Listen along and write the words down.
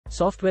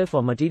Software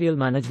for material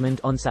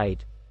management on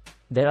site.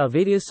 There are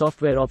various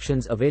software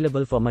options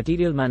available for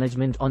material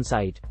management on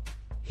site.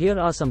 Here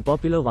are some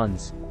popular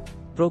ones.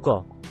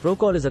 Procore.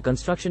 Procore is a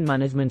construction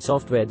management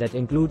software that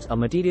includes a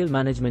material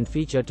management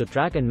feature to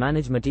track and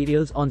manage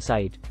materials on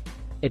site.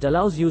 It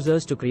allows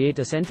users to create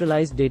a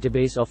centralized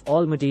database of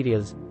all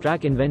materials,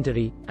 track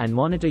inventory, and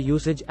monitor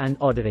usage and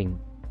ordering.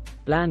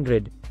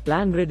 PlanGrid.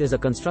 PlanGrid is a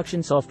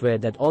construction software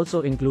that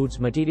also includes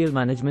material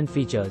management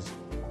features.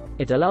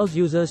 It allows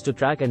users to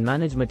track and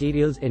manage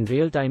materials in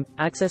real time,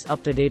 access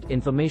up-to-date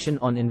information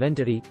on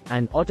inventory,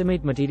 and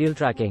automate material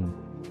tracking.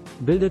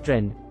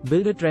 Buildertrend.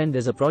 Buildertrend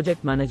is a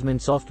project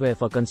management software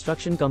for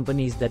construction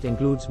companies that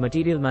includes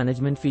material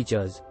management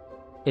features.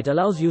 It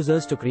allows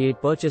users to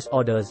create purchase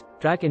orders,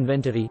 track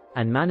inventory,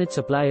 and manage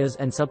suppliers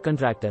and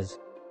subcontractors.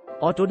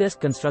 Autodesk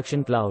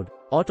Construction Cloud.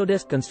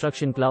 Autodesk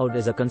Construction Cloud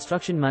is a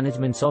construction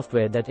management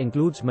software that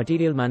includes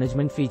material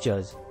management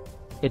features.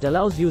 It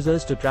allows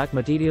users to track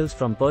materials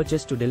from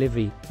purchase to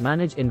delivery,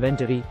 manage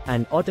inventory,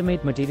 and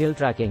automate material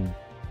tracking.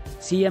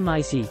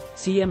 CMIC.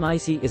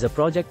 CMIC is a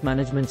project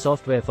management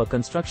software for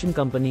construction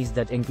companies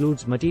that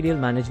includes material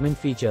management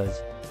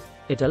features.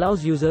 It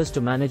allows users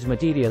to manage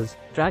materials,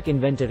 track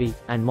inventory,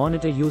 and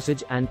monitor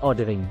usage and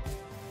ordering.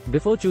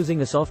 Before choosing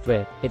a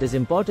software, it is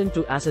important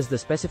to assess the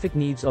specific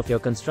needs of your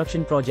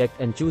construction project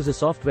and choose a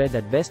software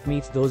that best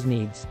meets those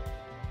needs.